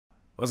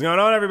What's going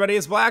on, everybody?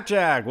 It's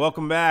Blackjack.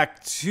 Welcome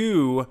back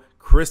to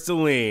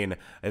Crystalline.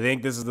 I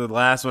think this is the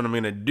last one I'm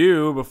going to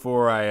do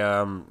before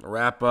I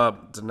wrap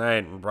up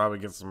tonight and probably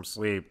get some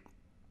sleep.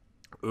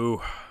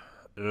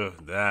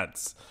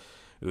 That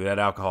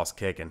alcohol's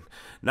kicking.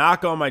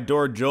 Knock on my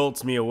door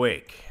jolts me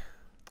awake.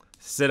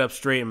 Sit up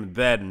straight in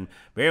bed and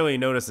barely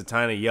notice a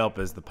tiny yelp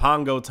as the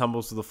pongo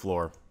tumbles to the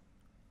floor.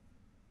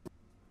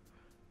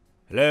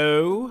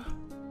 Hello?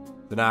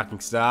 The knocking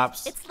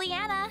stops. It's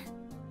Leanna.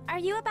 Are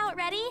you about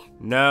ready?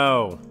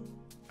 No.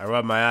 I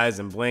rub my eyes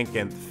and blink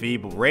at the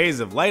feeble rays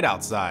of light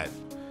outside.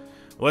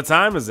 What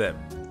time is it?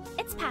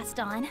 It's past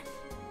dawn.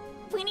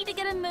 We need to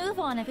get a move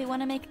on if we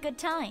want to make a good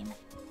time.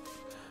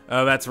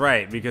 Oh, that's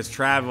right, because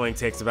traveling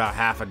takes about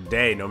half a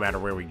day no matter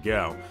where we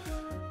go.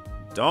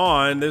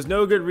 Dawn, there's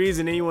no good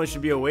reason anyone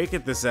should be awake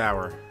at this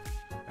hour.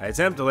 I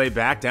attempt to lay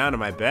back down in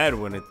my bed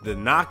when the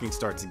knocking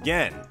starts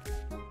again.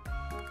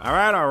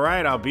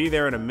 Alright, I'll be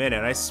there in a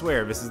minute. I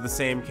swear, this is the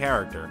same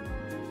character.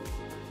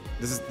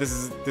 This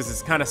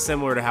is kind of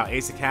similar to how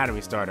Ace Academy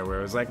started, where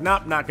it was like,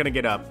 nope, not gonna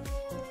get up.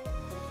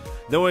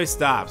 The noise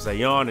stops. I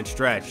yawn and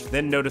stretch,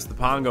 then notice the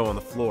pongo on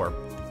the floor.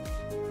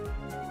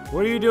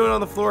 What are you doing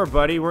on the floor,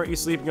 buddy? Weren't you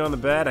sleeping on the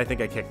bed? I think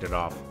I kicked it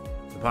off.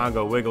 The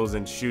pongo wiggles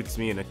and shoots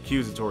me an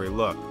accusatory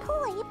look.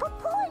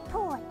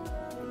 Poi.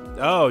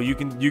 Oh, you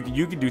can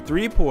do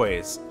 3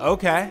 poise.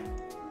 Okay.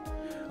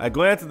 I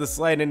glance at the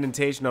slight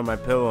indentation on my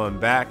pillow and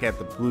back at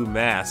the blue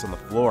mass on the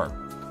floor.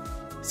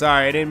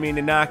 Sorry, I didn't mean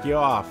to knock you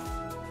off.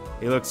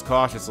 He looks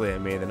cautiously at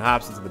me, then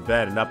hops into the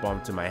bed and up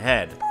onto my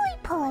head.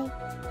 Poi.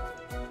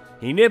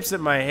 He nips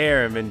at my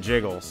hair and then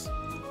jiggles.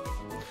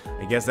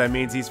 I guess that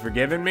means he's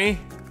forgiven me?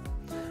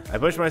 I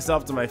push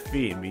myself to my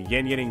feet and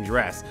begin getting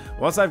dressed.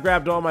 Once I've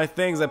grabbed all my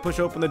things, I push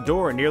open the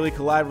door and nearly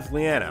collide with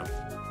Leanna.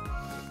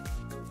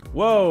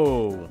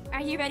 Whoa!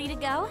 Are you ready to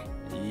go?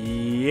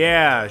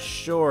 Yeah,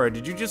 sure.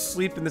 Did you just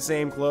sleep in the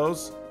same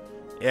clothes?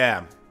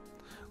 Yeah.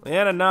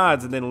 Leanna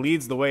nods and then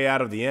leads the way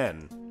out of the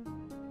inn.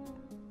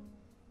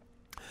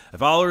 I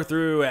follow her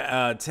through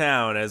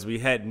town as we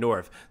head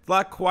north. It's a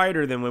lot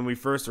quieter than when we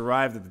first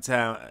arrived at the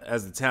town.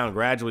 As the town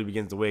gradually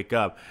begins to wake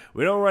up,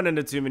 we don't run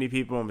into too many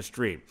people on the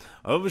street.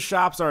 Although the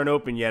shops aren't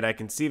open yet, I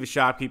can see the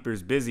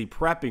shopkeepers busy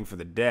prepping for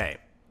the day.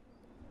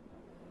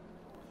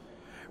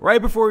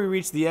 Right before we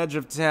reach the edge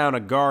of town, a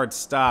guard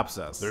stops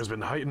us. There's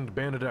been heightened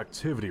bandit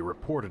activity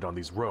reported on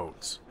these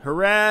roads.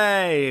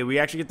 Hooray! We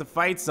actually get to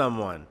fight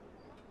someone.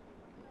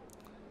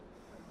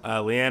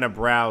 Leanna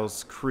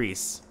brows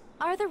crease.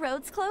 Are the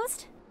roads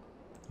closed?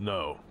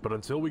 No, but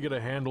until we get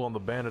a handle on the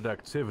bandit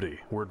activity,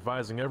 we're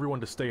advising everyone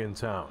to stay in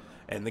town.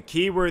 And the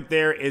key word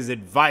there is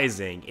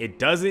advising. It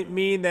doesn't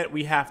mean that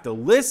we have to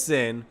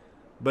listen,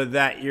 but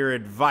that you're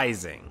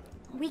advising.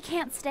 We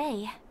can't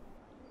stay.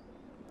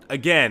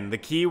 Again, the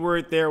key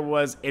word there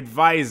was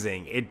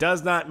advising. It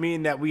does not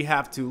mean that we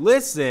have to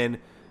listen.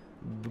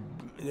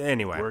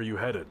 Anyway. Where are you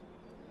headed?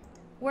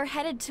 We're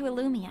headed to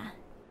Illumia.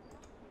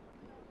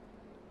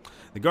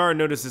 The guard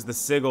notices the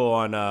sigil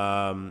on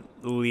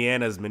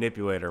Leanna's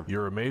manipulator.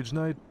 You're a mage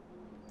knight?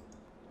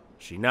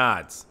 She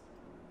nods.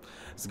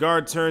 As the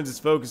guard turns his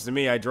focus to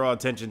me, I draw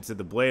attention to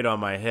the blade on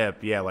my hip.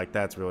 Yeah, like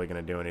that's really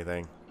going to do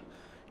anything.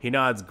 He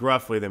nods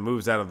gruffly, then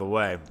moves out of the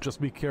way. Just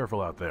be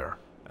careful out there.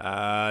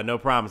 No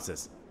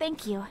promises.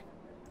 Thank you.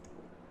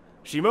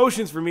 She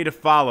motions for me to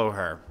follow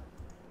her.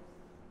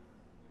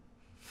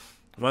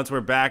 Once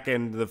we're back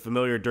in the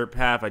familiar dirt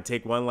path, I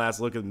take one last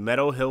look at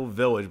Meadow Hill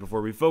Village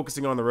before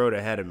refocusing on the road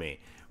ahead of me.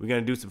 We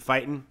gonna do some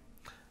fighting?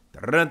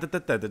 Our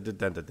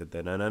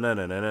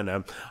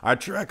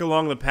trek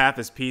along the path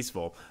is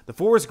peaceful. The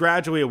forest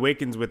gradually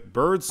awakens with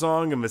bird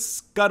song and the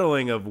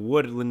scuttling of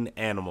woodland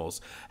animals.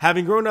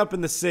 Having grown up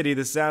in the city,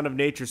 the sound of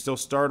nature still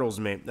startles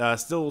me.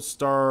 That's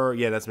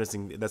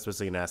missing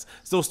an S.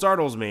 Still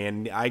startles me,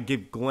 and I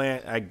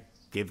glance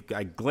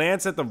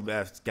at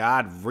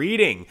the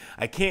reading.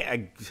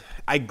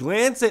 I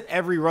glance at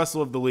every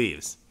rustle of the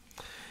leaves.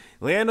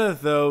 Leanna,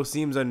 though,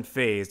 seems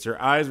unfazed.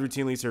 Her eyes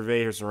routinely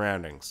survey her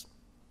surroundings.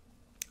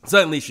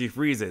 Suddenly, she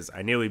freezes.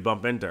 I nearly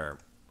bump into her.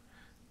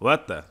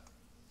 What the?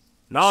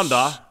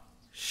 Nanda?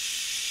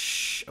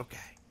 Shh.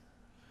 Okay.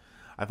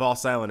 I fall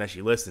silent as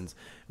she listens.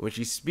 When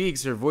she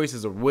speaks, her voice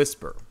is a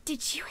whisper.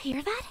 Did you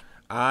hear that?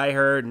 I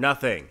heard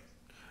nothing.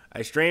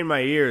 I strain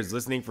my ears,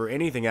 listening for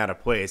anything out of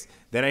place.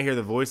 Then I hear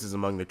the voices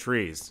among the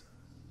trees.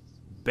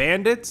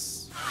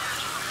 Bandits?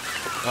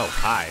 Oh,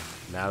 hi.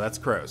 Now that's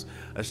crows.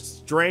 A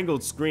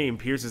strangled scream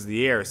pierces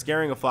the air,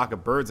 scaring a flock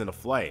of birds into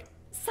flight.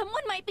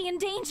 Someone might be in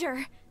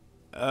danger.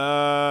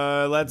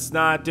 Let's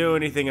not do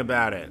anything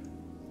about it.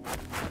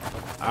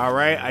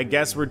 Alright, I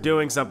guess we're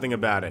doing something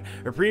about it.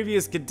 Her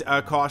previous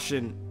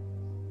caution...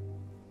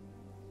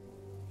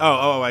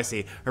 Oh, I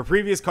see. Her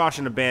previous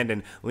caution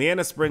abandoned,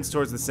 Leanna sprints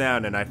towards the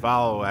sound and I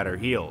follow at her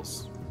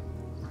heels.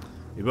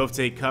 We both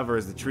take cover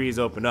as the trees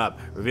open up,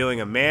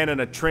 revealing a man in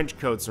a trench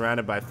coat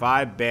surrounded by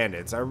 5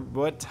 bandits.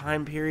 What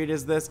time period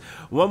is this?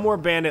 One more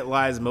bandit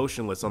lies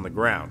motionless on the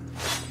ground.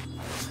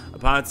 A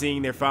Upon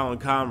seeing their fallen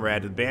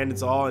comrade, the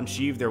bandits all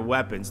unsheathe their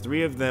weapons.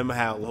 3 of them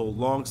hold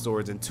long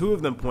swords, and 2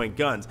 of them point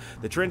guns.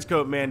 The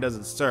trenchcoat man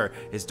doesn't stir.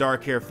 His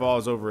dark hair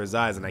falls over his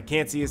eyes, and I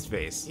can't see his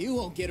face. You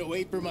won't get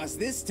away from us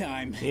this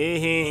time.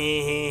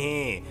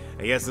 I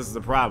guess this is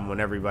the problem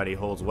when everybody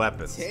holds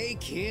weapons.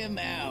 Take him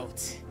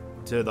out.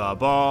 To the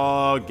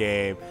ball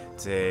game,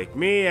 take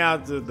me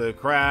out to the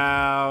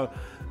crowd.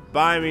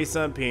 Buy me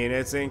some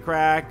peanuts and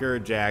Cracker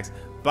Jacks.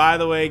 By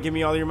the way, give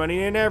me all your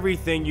money and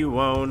everything you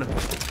own.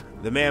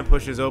 The man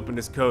pushes open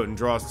his coat and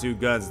draws 2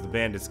 guns as the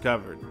bandits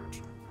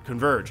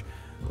converge.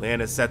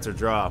 Leanna sets her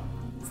jaw.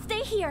 Stay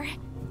here.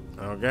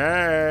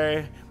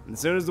 Okay. As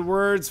soon as the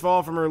words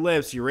fall from her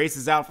lips, she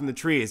races out from the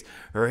trees.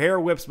 Her hair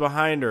whips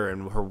behind her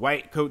and her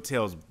white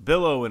coattails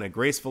billow in a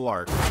graceful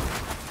arc.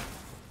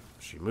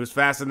 She moves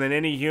faster than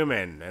any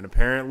human and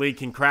apparently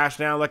can crash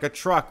down like a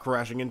truck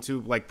crashing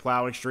into, like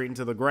plowing straight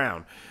into the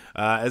ground.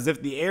 As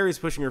if the air is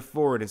pushing her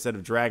forward instead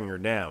of dragging her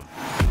down.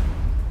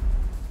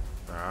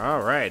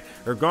 Alright,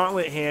 her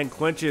gauntlet hand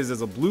clenches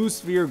as a blue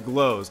sphere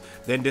glows,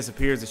 then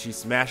disappears as she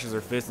smashes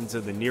her fist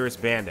into the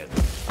nearest bandit.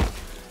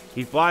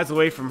 He flies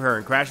away from her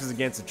and crashes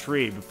against a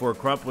tree before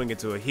crumpling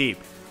into a heap.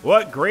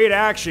 What great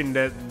action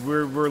that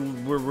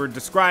we're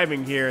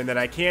describing here and that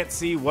I can't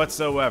see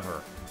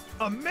whatsoever.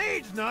 A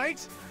mage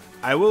knight?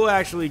 I will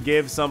actually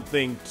give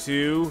something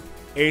to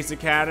Ace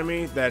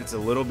Academy that's a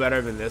little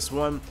better than this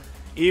one.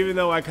 Even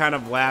though I kind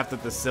of laughed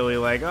at the silly,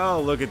 like,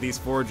 oh, look at these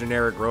 4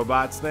 generic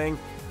robots thing.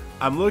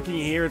 I'm looking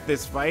here at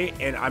this fight,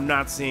 and I'm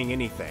not seeing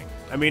anything.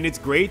 I mean, it's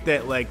great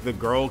that, like, the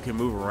girl can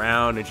move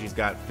around and she's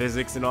got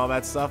physics and all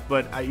that stuff,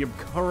 but you're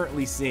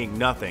currently seeing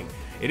nothing.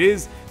 It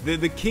is,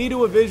 the key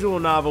to a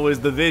visual novel is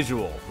the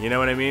visual, you know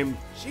what I mean?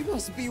 She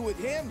must be with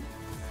him.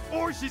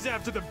 Or she's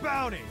after the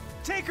bounty.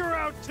 Take her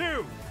out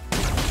too.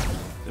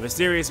 The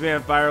mysterious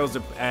man fires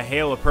a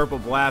hail of purple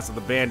blasts at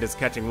the bandits,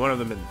 catching one of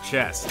them in the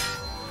chest.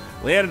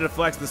 Leanna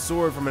deflects the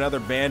sword from another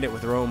bandit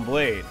with her own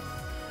blade.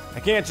 I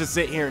can't just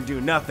sit here and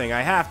do nothing.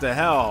 I have to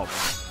help.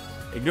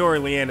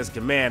 Ignoring Leanna's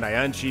command, I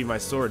unsheathe my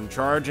sword and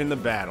charge in the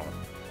battle.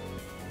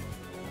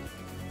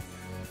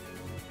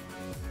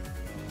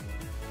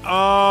 Oh,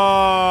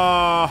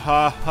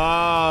 ha,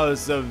 ha.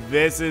 So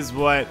this is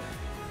what...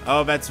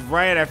 Oh, that's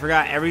right. I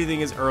forgot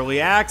everything is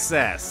early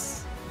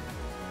access.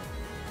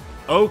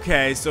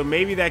 Okay, so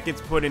maybe that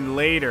gets put in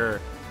later.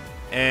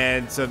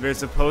 And so there's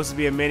supposed to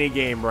be a mini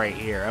game right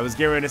here. I was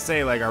getting ready to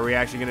say, like, are we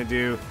actually going to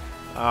do...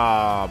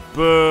 Oh,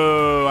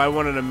 boo. I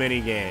wanted a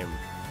mini game.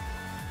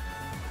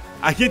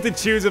 I get to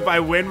choose if I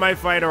win my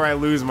fight or I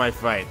lose my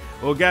fight.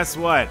 Well, guess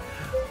what?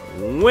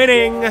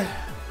 Winning!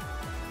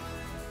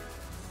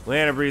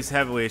 Lana breathes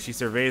heavily as she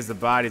surveys the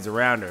bodies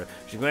around her.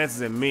 She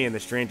glances at me and the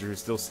stranger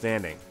who's still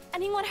standing.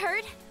 Anyone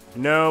hurt?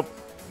 Nope.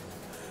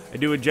 I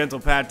do a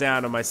gentle pat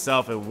down on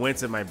myself and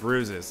wince at my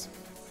bruises.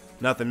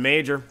 Nothing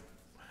major.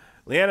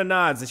 Leanna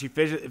nods as she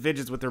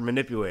fidgets with her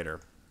manipulator.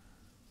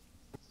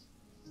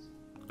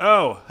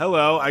 Oh,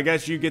 hello. I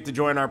guess you get to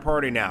join our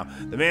party now.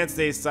 The man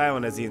stays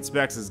silent as he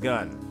inspects his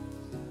gun.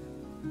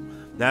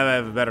 Now that I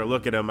have a better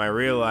look at him, I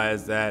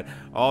realize that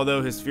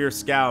although his fierce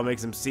scowl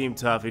makes him seem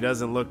tough, he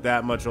doesn't look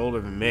that much older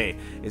than me.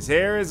 His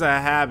hair has a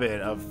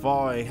habit of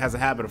falling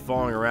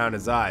around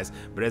his eyes,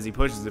 but as he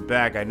pushes it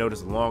back, I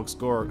notice a long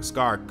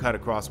scar cut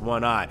across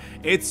one eye.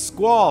 It's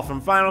Squall from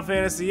Final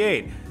Fantasy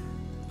VIII.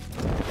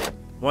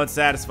 Once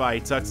satisfied,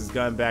 he tucks his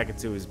gun back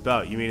into his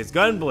belt. You mean his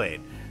gun blade?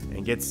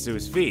 And gets to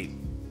his feet.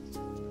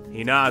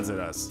 He nods at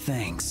us.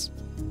 Thanks.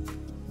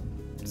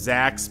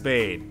 Zack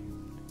Spade.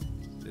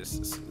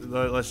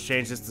 Let's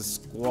change this to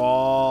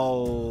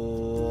Squall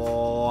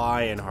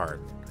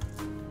Lionheart.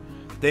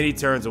 Then he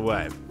turns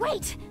away.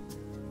 Wait!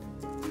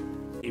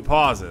 He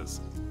pauses.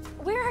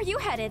 Where are you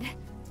headed?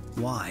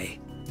 Why?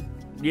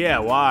 Yeah,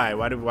 why?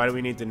 Why do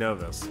we need to know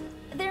this?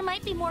 There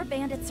might be more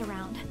bandits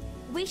around.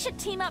 We should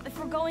team up if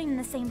we're going in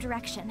the same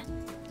direction.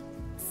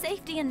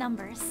 Safety in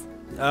numbers.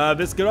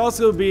 This could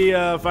also be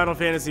Final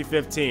Fantasy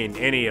 15,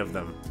 any of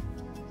them.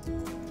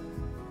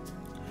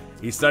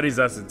 He studies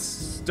us in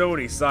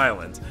stony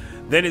silence.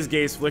 Then his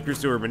gaze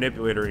flickers to her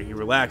manipulator and he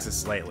relaxes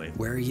slightly.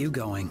 Where are you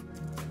going?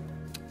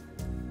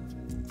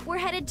 We're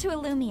headed to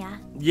Illumia.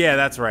 Yeah,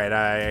 that's right.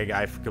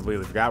 I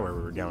completely forgot where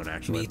we were going,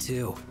 actually. Me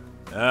too.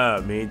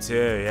 Oh, me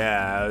too.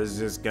 Yeah, I was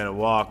just gonna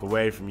walk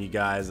away from you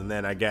guys, and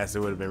then I guess it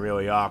would have been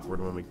really awkward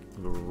when we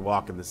were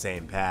walking the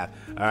same path.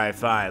 All right,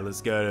 fine.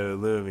 Let's go to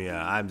Illumia.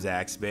 I'm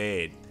Zack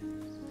Spade.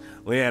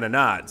 Leanna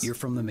nods. You're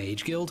from the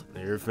Mage Guild?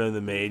 You're from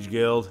the Mage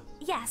Guild?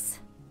 Yes,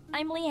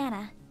 I'm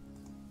Leanna.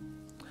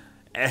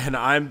 And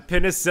I'm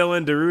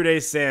Penicillin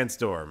Derude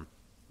Sandstorm.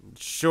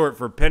 Short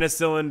for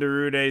Penicillin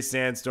Derude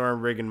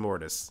Sandstorm Rigor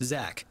Mortis.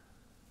 Zack.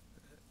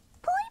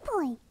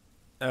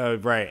 Oh,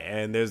 right,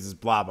 and there's this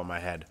blob on my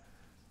head.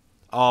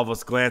 All of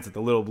us glance at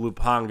the little blue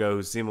Pongo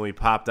who seemingly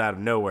popped out of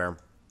nowhere.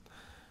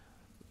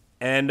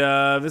 And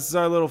this is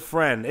our little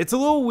friend. It's a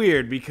little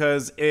weird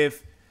because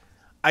if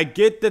I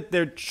get that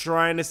they're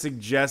trying to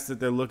suggest that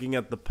they're looking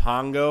at the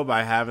Pongo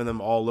by having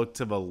them all look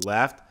to the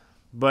left,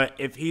 but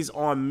if he's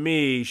on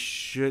me,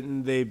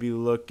 shouldn't they be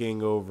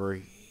looking over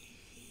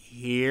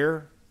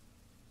here?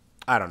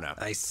 I don't know.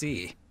 I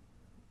see.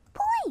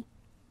 Boy!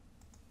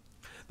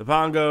 The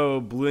Pongo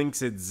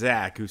blinks at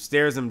Zack, who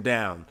stares him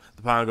down.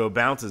 The Pongo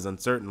bounces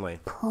uncertainly.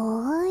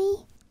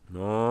 Boy?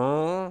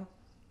 No.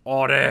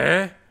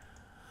 Ore?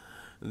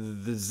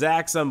 The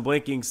Zack's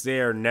unblinking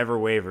stare never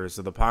wavers,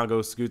 so the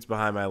Pongo scoots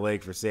behind my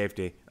leg for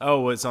safety.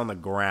 Oh, it's on the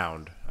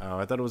ground. Oh,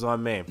 I thought it was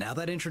on me. Now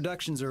that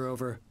introductions are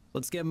over,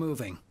 let's get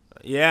moving.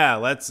 Yeah,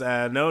 let's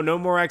no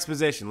more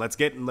exposition. Let's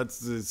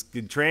train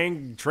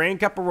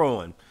cup a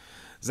rolling.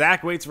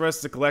 Zack waits for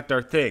us to collect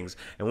our things,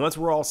 and once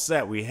we're all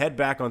set, we head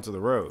back onto the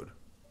road.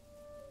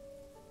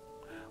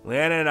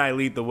 Lana and I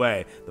lead the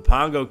way, the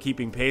Pongo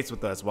keeping pace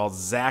with us while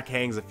Zack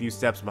hangs a few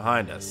steps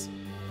behind us.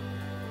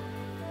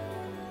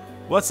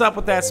 What's up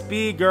with that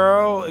speed,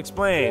 girl?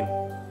 Explain.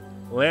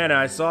 Lana,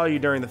 I saw you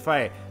during the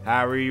fight.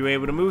 How were you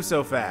able to move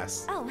so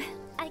fast? Oh,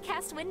 I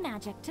cast wind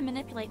magic to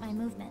manipulate my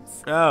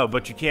movements. Oh,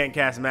 but you can't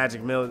cast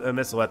magic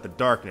missile at the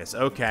darkness.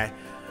 Okay.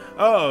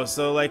 Oh,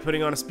 so like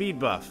putting on a speed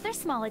buff. They're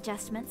small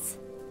adjustments,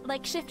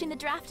 like shifting the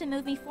draft to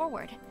move me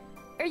forward,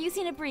 or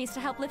using a breeze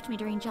to help lift me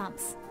during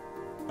jumps.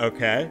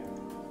 Okay.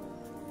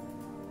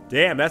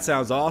 Damn, that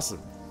sounds awesome.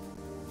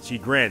 She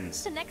grins.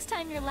 So next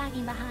time you're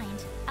lagging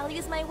behind, I'll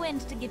use my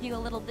wind to give you a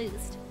little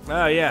boost.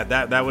 Oh yeah,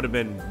 that would have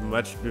been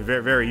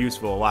very, very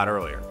useful a lot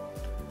earlier.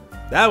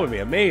 That would be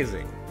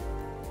amazing.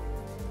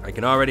 I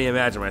can already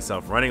imagine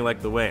myself running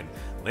like the wind.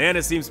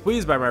 Lana seems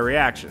pleased by my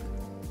reaction.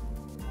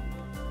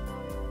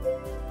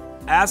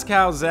 Ask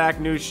how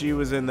Zack knew she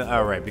was in the...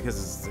 Oh, right,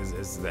 because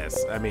it's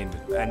this. I mean,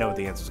 I know what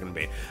the answer's going to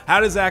be. How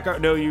does Zack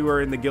know you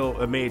were in the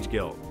guild, mage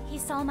guild? He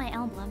saw my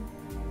emblem.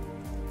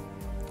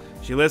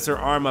 She lifts her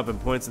arm up and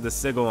points to the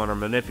sigil on her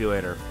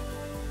manipulator.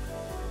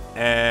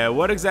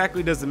 What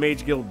exactly does the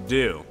Mage Guild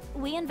do?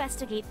 We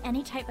investigate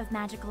any type of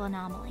magical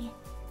anomaly.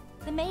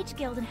 The Mage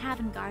Guild in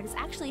Havengard is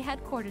actually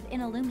headquartered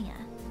in Illumia.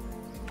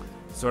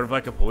 Sort of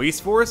like a police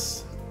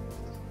force?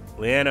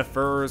 Leanna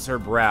furrows her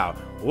brow.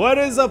 What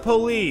is a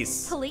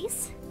police?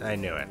 Police? I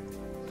knew it.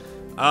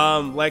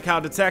 Like how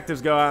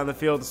detectives go out in the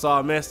field to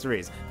solve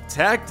mysteries.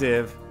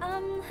 Detective?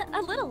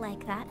 A little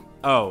like that.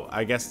 Oh,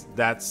 I guess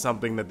that's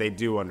something that they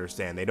do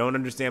understand. They don't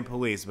understand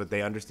police, but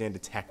they understand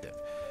detective.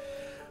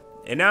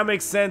 It now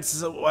makes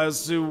sense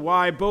as to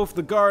why both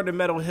the guard in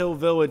Metal Hill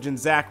Village and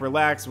Zack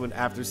relaxed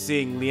after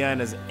seeing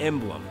Leanna's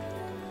emblem.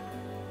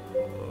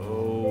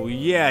 Oh,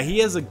 yeah, he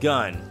has a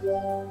gun.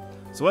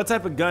 So what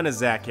type of gun is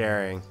Zack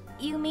carrying?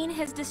 You mean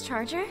his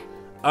discharger?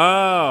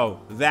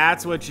 Oh,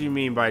 that's what you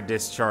mean by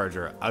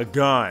discharger. A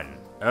gun.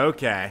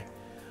 Okay.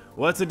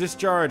 What's a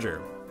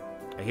discharger?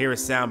 I hear a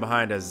sound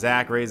behind us.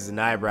 Zack raises an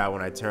eyebrow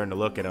when I turn to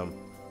look at him.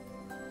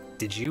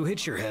 Did you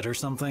hit your head or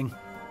something?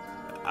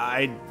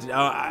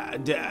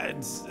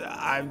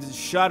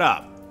 Shut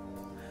up.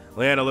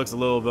 Leanna looks a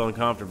little bit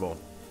uncomfortable.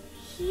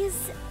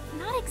 He's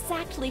not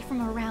exactly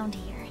from around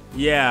here.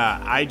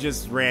 Yeah, I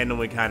just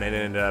randomly kind of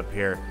ended up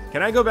here.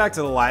 Can I go back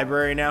to the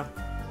library now?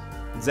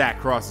 Zack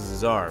crosses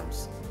his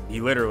arms.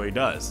 He literally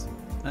does.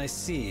 I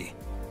see.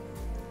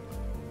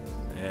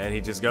 And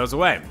he just goes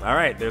away. All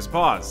right, there's a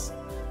pause.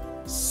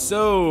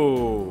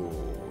 So,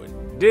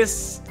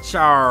 discharger.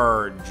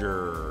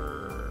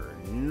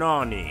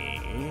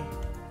 Nani?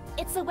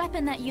 It's a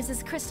weapon that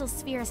uses crystal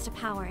spheres to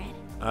power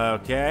it.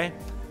 Okay,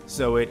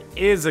 so it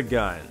is a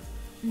gun.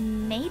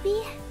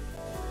 Maybe?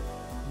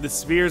 The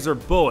spheres are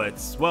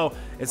bullets. Well,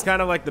 it's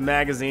kind of like the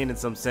magazine in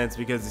some sense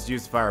because it's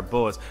used to fire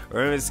bullets,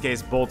 or in this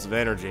case, bolts of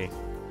energy.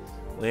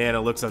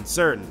 Leanna looks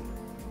uncertain.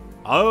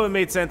 Although it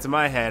made sense in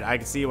my head, I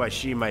can see why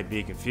she might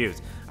be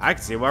confused. I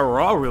can see why we're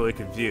all really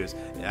confused.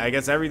 I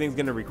guess everything's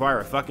gonna require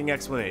a fucking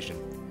explanation.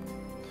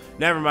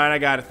 Never mind, I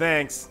got it,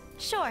 thanks.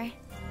 Sure.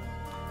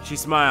 She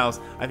smiles.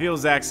 I feel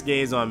Zack's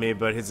gaze on me,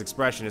 but his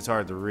expression is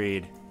hard to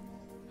read.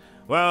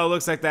 Well, it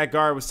looks like that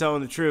guard was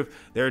telling the truth.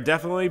 There are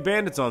definitely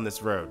bandits on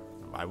this road.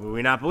 Why would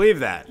we not believe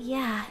that?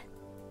 Yeah.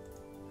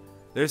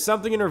 There's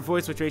something in her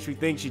voice which makes me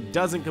think she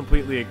doesn't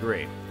completely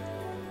agree.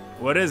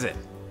 What is it?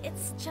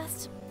 It's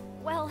just,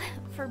 well,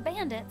 for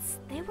bandits,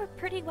 they were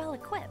pretty well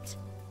equipped.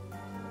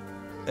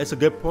 That's a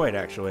good point,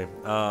 actually.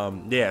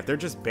 Yeah, if they're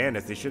just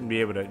bandits, they shouldn't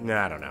be able to...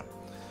 Nah, I don't know.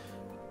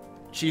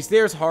 She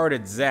stares hard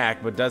at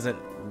Zack, but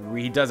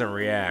he doesn't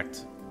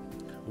react.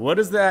 What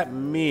does that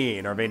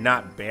mean? Are they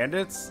not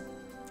bandits?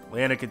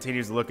 Lana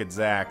continues to look at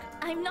Zack.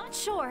 I'm not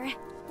sure.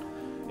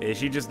 Is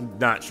she just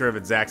not sure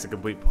if Zack's a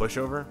complete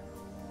pushover?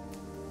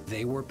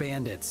 They were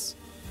bandits.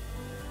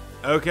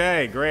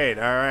 Okay, great.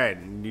 All right.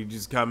 You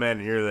just come in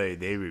and you're like,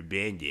 they were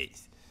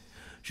bandits.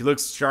 She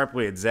looks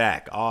sharply at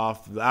Zack,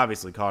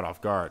 obviously caught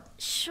off guard.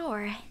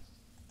 Sure.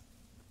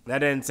 That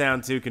didn't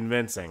sound too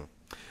convincing.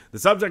 The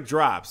subject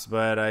drops,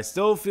 but I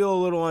still feel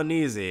a little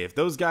uneasy. If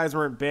those guys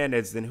weren't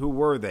bandits, then who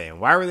were they?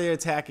 And why were they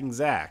attacking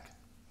Zack?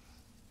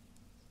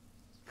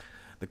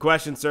 The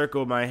question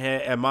circled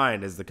my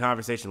mind as the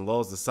conversation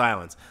lulls to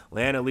silence.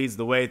 Lana leads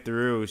the way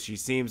through. She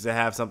seems to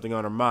have something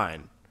on her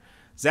mind.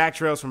 Zack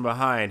trails from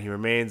behind. He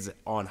remains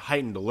on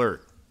heightened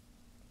alert.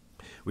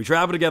 We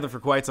travel together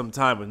for quite some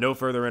time with no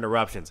further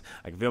interruptions.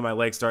 I can feel my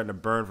legs starting to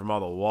burn from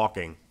all the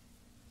walking.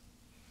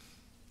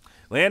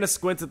 Leanna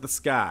squints at the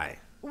sky.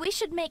 We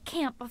should make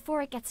camp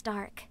before it gets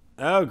dark.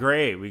 Oh,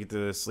 great. We get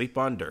to sleep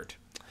on dirt.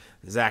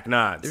 Zach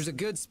nods. There's a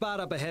good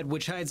spot up ahead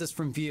which hides us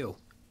from view.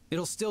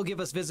 It'll still give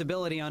us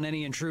visibility on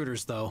any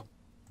intruders, though.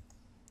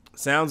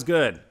 Sounds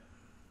good.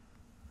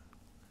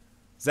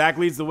 Zach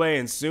leads the way,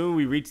 and soon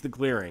we reach the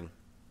clearing.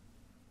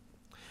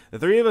 The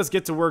three of us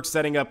get to work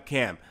setting up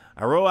camp.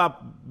 I roll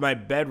out my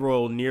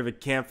bedroll near the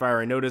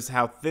campfire and notice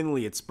how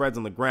thinly it spreads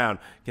on the ground.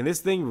 Can this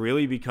thing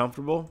really be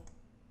comfortable?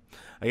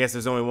 I guess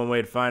there's only one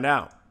way to find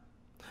out.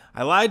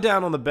 I lie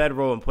down on the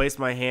bedroll and place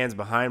my hands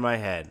behind my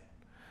head.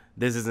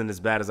 This isn't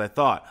as bad as I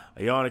thought.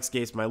 A yawn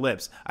escapes my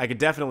lips. I could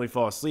definitely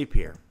fall asleep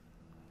here.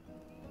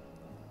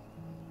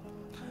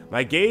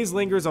 My gaze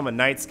lingers on the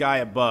night sky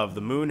above.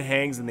 The moon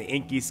hangs in the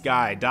inky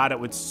sky, dotted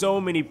with so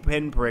many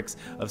pinpricks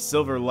of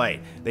silver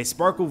light. They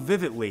sparkle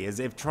vividly, as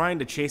if trying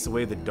to chase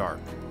away the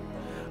dark.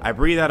 I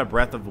breathe out a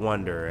breath of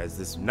wonder as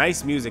this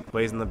nice music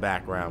plays in the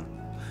background.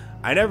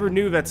 I never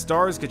knew that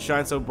stars could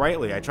shine so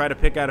brightly. I try to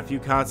pick out a few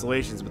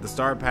constellations, but the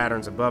star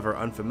patterns above are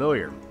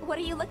unfamiliar. What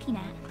are you looking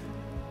at?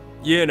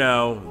 You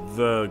know,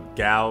 the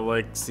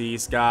galaxy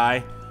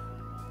sky.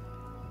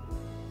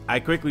 I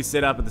quickly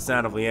sit up at the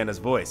sound of Leanna's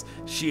voice.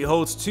 She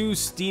holds 2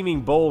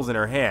 steaming bowls in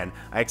her hand.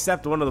 I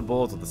accept one of the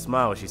bowls with a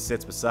smile as she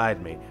sits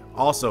beside me.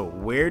 Also,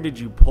 where did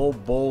you pull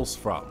bowls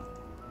from?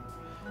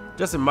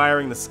 Just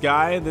admiring the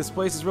sky. This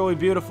place is really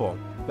beautiful.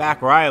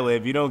 Back where I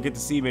live, you don't get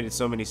to see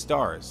so many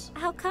stars.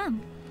 How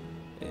come?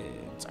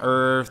 It's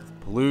Earth,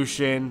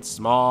 pollution,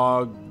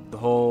 smog, the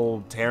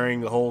whole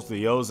tearing the holes through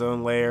the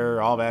ozone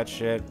layer, all that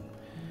shit.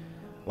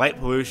 Light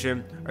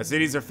pollution. Our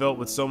cities are filled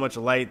with so much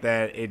light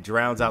that it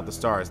drowns out the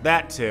stars.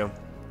 That too.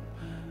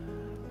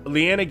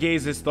 Leanna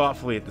gazes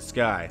thoughtfully at the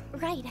sky.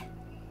 Right.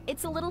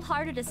 It's a little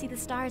harder to see the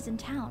stars in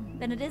town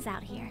than it is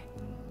out here.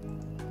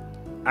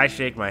 I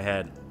shake my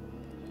head.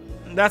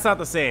 That's not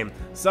the same.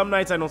 Some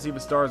nights I don't see the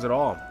stars at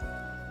all.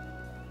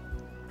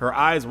 Her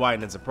eyes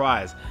widen in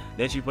surprise.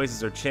 Then she places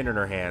her chin in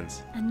her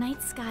hands. A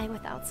night sky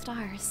without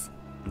stars.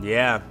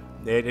 Yeah,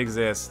 it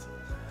exists.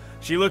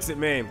 She looks at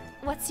me.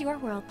 What's your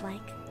world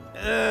like?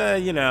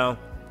 You know,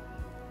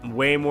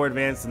 way more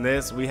advanced than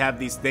this. We have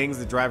these things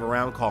that drive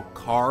around called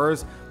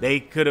cars. They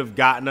could have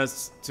gotten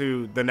us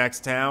to the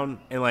next town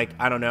in like,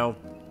 I don't know,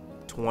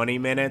 20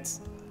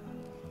 minutes.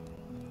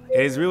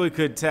 It is really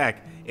good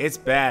tech. It's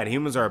bad.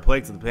 Humans are a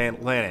plague to the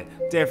planet.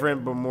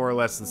 Different, but more or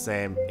less the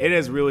same. It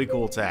is really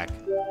cool tech.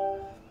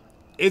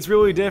 It's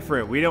really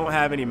different. We don't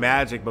have any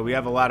magic, but we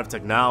have a lot of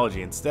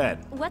technology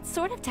instead. What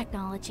sort of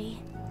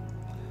technology?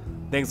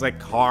 Things like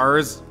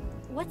cars.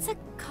 What's a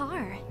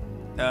car?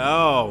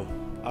 Oh.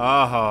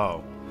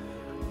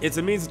 It's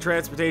a means of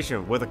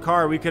transportation. With a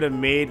car, we could have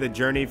made the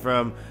journey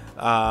from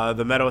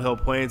the Meadow Hill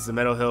Plains to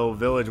Meadow Hill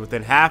Village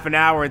within half an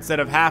hour instead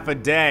of half a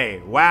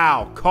day.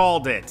 Wow,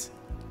 called it.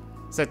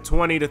 Said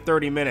 20 to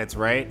 30 minutes,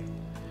 right?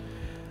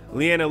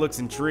 Leanna looks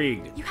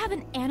intrigued. You have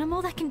an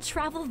animal that can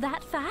travel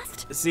that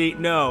fast? See,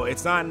 no,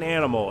 it's not an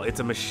animal. It's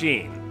a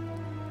machine.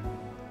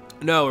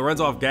 No, it runs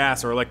off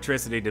gas or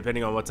electricity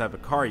depending on what type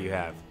of car you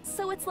have.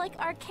 So it's like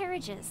our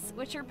carriages,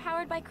 which are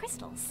powered by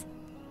crystals.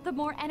 The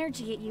more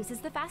energy it uses,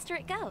 the faster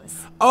it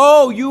goes.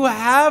 Oh, you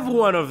have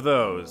one of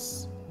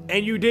those,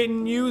 and you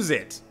didn't use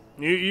it.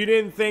 You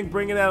didn't think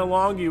bringing that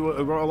along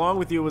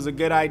with you was a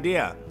good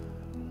idea.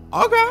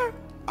 Okay.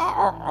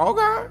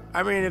 Okay.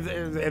 I mean,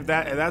 if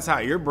that's how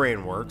your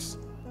brain works.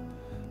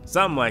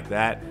 Something like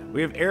that.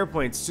 We have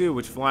airplanes too,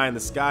 which fly in the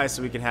sky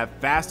so we can have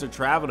faster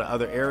travel to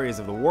other areas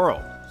of the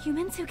world.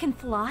 Humans who can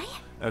fly?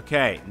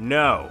 Okay,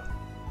 no.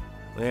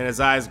 Leanna's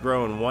eyes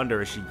grow in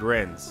wonder as she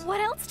grins. What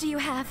else do you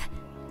have?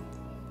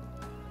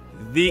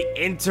 The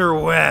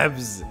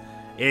interwebs.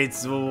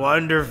 It's a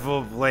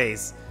wonderful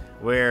place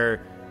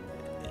where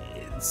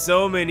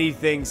so many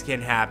things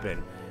can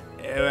happen.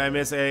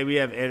 We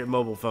have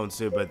mobile phones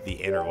too, but the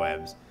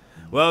interwebs.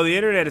 Well, the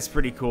internet is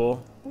pretty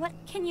cool. What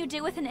can you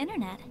do with an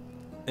internet?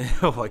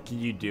 What can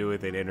you do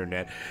with an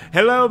internet?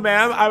 Hello,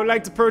 ma'am. I would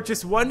like to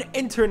purchase one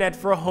internet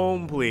for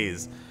home,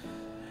 please.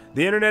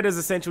 The internet is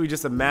essentially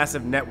just a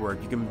massive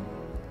network. You can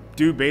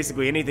do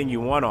basically anything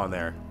you want on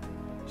there.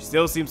 She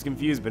still seems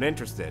confused but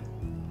interested.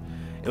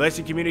 It lets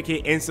you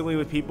communicate instantly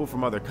with people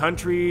from other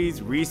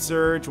countries,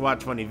 research,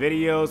 watch funny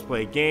videos,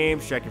 play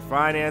games, check your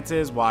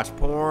finances, watch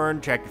porn,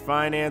 check your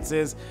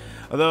finances.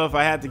 Although if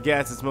I had to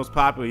guess, its most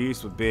popular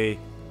use would be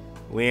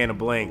Leanna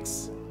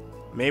blinks.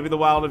 Maybe the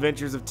wild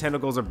adventures of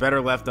tentacles are better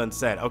left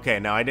unsaid.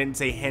 Okay, now I didn't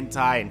say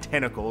hentai and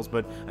tentacles,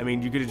 but I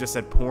mean, you could have just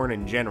said porn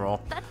in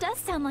general. That does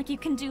sound like you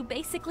can do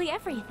basically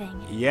everything.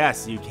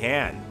 Yes, you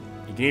can.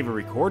 You can even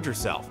record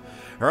yourself.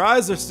 Her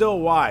eyes are still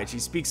wide. She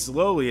speaks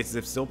slowly as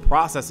if still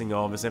processing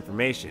all of this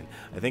information.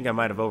 I think I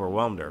might have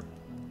overwhelmed her.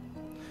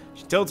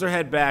 She tilts her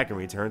head back and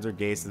returns her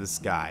gaze to the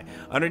sky.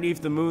 Underneath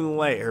the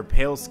moonlight, her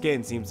pale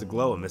skin seems to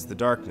glow amidst the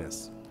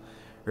darkness.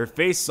 Her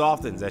face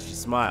softens as she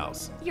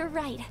smiles. You're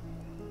right.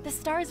 The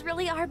stars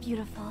really are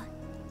beautiful.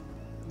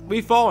 We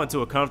fall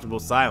into a comfortable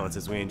silence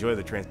as we enjoy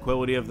the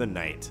tranquility of the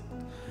night.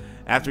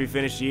 After we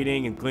finish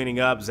eating and cleaning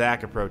up,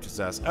 Zach approaches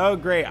us. Oh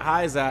great,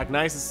 hi Zach,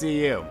 nice to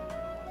see you.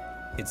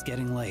 It's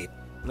getting late.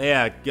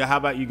 Yeah, how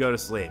about you go to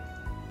sleep?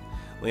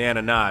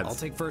 Leanna nods. I'll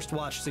take first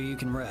watch so you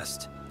can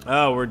rest.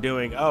 Oh, we're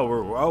doing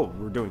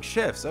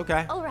shifts.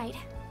 Okay. All right.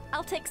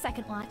 I'll take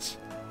second watch.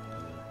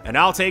 And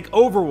I'll take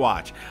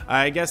Overwatch.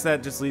 I guess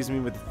that just leaves me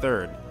with the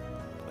third.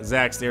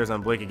 Zach stares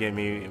unblinking at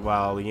me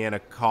while Leanna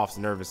coughs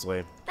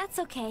nervously. That's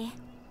okay.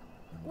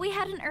 We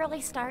had an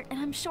early start, and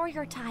I'm sure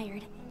you're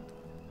tired.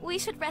 We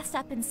should rest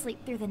up and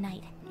sleep through the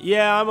night.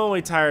 Yeah, I'm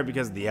only tired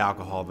because of the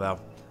alcohol, though.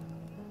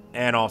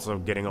 And also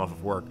getting off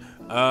of work.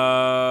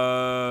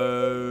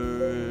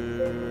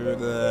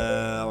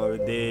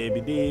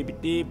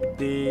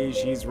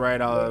 She's right,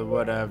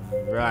 whatever.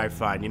 Alright,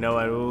 fine. You know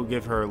what? We'll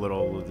give her a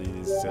little...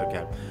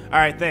 Okay.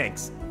 Alright,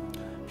 thanks.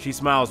 She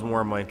smiles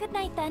warmly. Good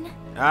night, then.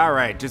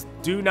 Alright, just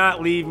do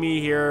not leave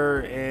me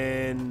here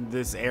in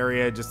this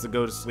area just to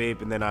go to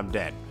sleep, and then I'm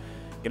dead.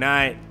 Good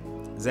night.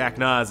 Zach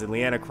nods, and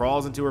Leanna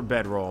crawls into her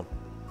bedroll.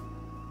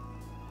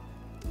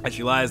 As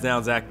she lies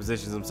down, Zach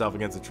positions himself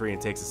against a tree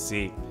and takes a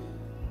seat.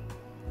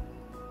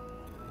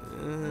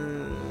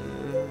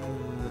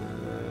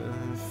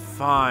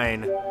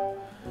 Fine.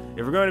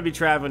 If we're going to be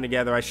traveling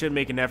together, I should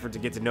make an effort to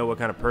get to know what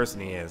kind of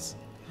person he is.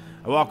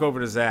 I walk over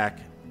to Zach.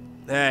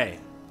 Hey.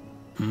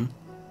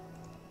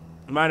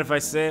 Mind if I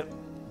sit?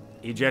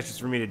 He gestures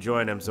for me to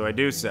join him, so I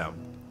do so.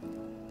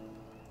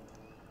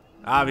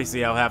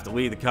 Obviously, I'll have to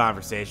lead the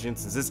conversation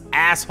since this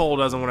asshole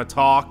doesn't want to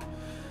talk.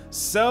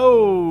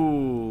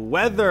 So,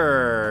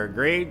 weather.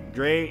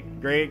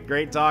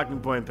 Great talking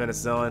point,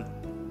 Penicillin.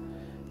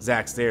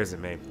 Zach stares at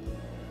me.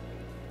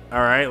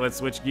 Alright, let's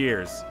switch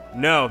gears.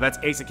 No, that's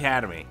Ace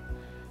Academy.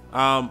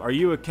 Are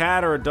you a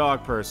cat or a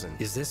dog person?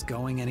 Is this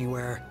going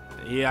anywhere?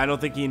 Yeah, I don't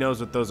think he knows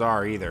what those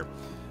are either.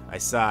 I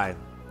sigh.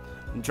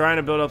 I'm trying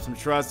to build up some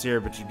trust here,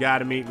 but you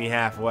gotta meet me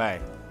halfway.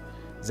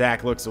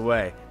 Zach looks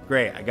away.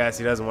 Great, I guess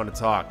he doesn't want to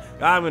talk.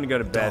 I'm gonna go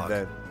to bed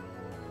then.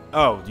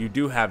 Oh, you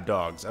do have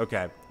dogs.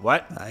 Okay.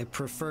 What? I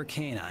prefer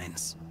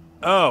canines.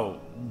 Oh,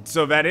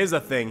 so that is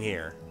a thing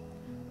here.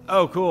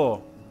 Oh,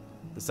 cool.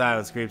 The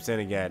silence creeps in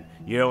again.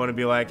 You don't want to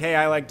be like, hey,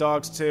 I like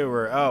dogs too,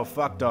 or oh,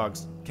 fuck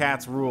dogs.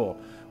 Cats rule.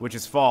 Which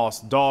is false.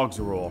 Dogs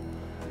rule.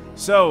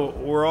 So,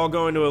 we're all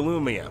going to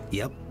Illumia.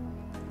 Yep.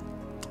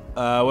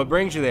 What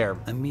brings you there?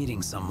 I'm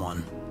meeting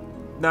someone.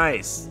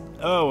 Nice.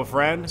 Oh, a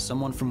friend?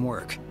 Someone from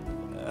work.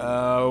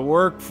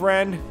 Work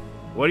friend?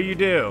 What do you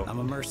do? I'm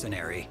a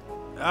mercenary.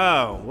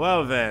 Oh,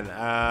 well then.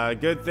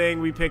 Good thing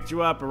we picked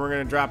you up and we're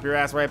gonna drop your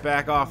ass right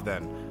back off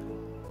then.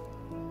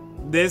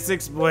 This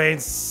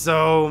explains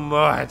so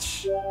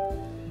much.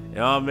 It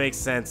all makes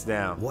sense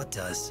now. What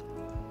does?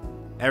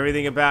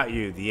 Everything about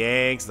you. The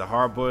angst, the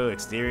hard-boiled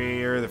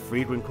exterior, the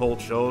frequent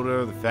cold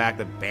shoulder, the fact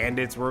that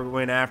bandits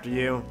went after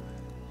you.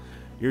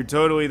 You're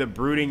totally the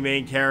brooding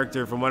main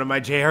character from one of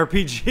my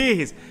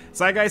JRPGs. It's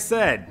like I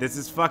said, this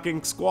is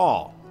fucking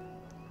Squall.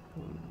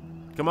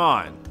 Come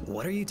on.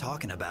 What are you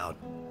talking about?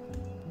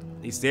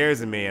 He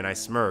stares at me and I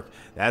smirk.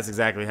 That's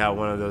exactly how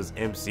one of those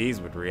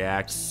MCs would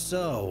react.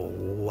 So,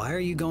 why are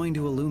you going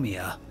to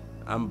Illumia?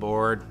 I'm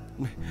bored.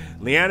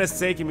 Leanna's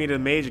taking me to the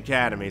Mage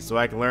Academy so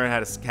I can learn how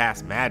to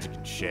cast magic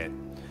and shit.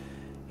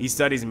 He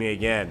studies me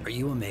again. Are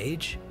you a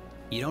mage?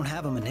 You don't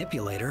have a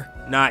manipulator.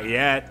 Not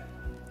yet.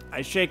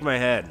 I shake my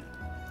head.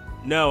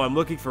 No, I'm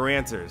looking for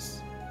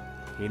answers.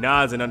 He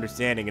nods in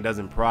understanding and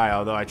doesn't pry,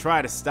 although I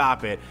try to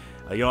stop it.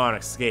 A yawn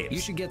escapes. You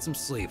should get some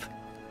sleep.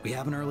 We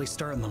have an early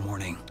start in the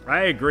morning.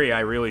 I agree,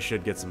 I really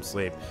should get some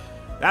sleep.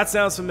 That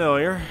sounds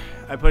familiar.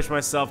 I push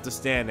myself to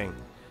standing.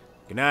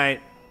 Good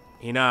night.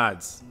 He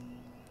nods.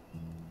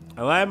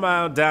 I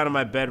lie down in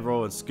my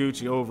bedroll and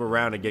scooch over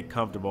around to get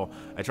comfortable.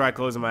 I try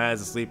closing my eyes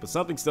to sleep, but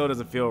something still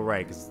doesn't feel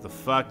right, because it's the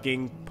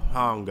fucking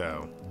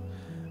Pongo.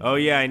 Oh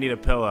yeah, I need a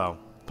pillow.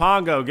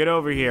 Pongo, get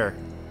over here.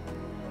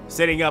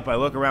 Sitting up, I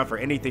look around for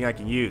anything I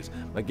can use.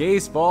 My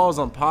gaze falls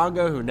on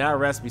Pongo, who now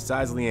rests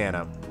beside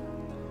Leanna.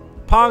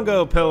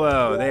 Pongo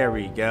pillow! There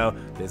we go.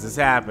 This is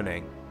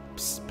happening.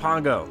 Psst,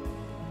 Pongo.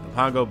 The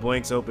Pongo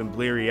blinks open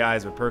bleary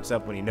eyes but perks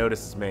up when he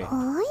notices me.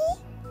 Boy?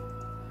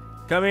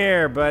 Come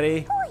here,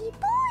 buddy. Boy!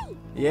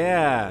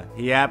 Yeah.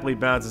 He happily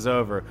bounces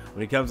over.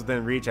 When he comes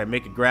within reach, I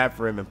make a grab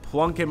for him and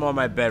plunk him on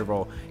my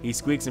bedroll. He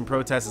squeaks in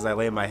protest as I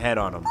lay my head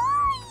on him.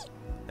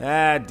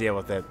 Deal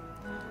with it.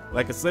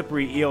 Like a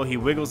slippery eel, he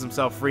wiggles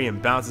himself free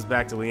and bounces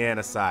back to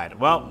Leanna's side.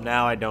 Well,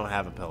 now I don't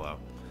have a pillow.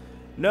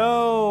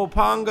 No,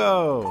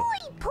 Pongo!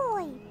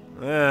 Boy!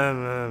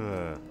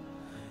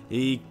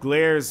 He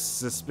glares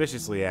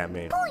suspiciously at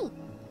me. Boy!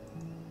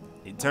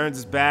 He turns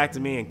his back to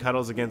me and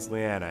cuddles against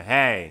Leanna.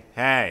 Hey.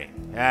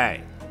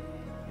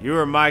 You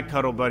were my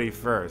cuddle buddy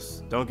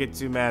first. Don't get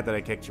too mad that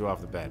I kicked you off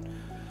the bed.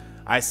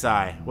 I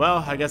sigh.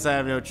 Well, I guess I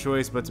have no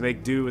choice but to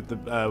make do with the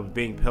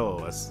being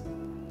pillowless.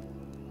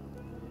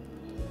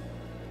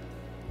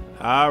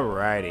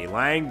 Alrighty,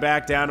 lying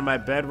back down in my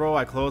bedroll,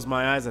 I close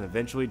my eyes and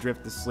eventually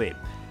drift to sleep.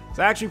 It's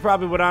actually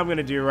probably what I'm going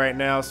to do right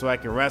now so I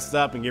can rest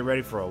up and get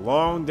ready for a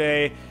long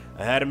day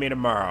ahead of me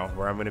tomorrow,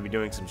 where I'm going to be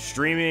doing some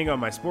streaming on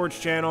my sports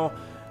channel,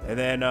 and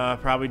then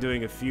probably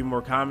doing a few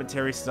more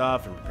commentary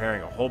stuff and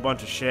preparing a whole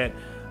bunch of shit.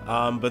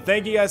 But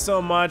thank you guys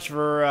so much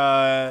for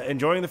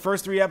enjoying the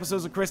first 3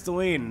 episodes of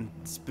Crystalline.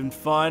 It's been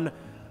fun.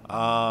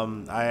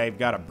 I've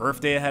got a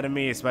birthday ahead of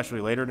me,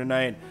 especially later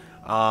tonight.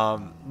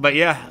 But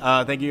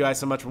yeah, thank you guys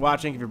so much for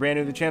watching. If you're brand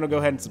new to the channel, go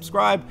ahead and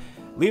subscribe,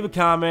 leave a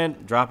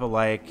comment, drop a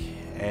like,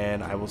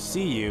 and I will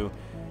see you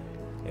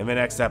in the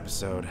next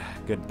episode.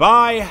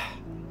 Goodbye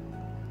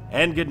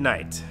and good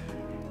night.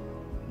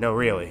 No,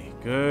 really,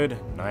 good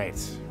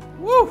night.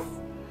 Woo!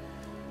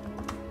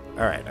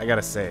 Alright, I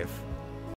gotta save.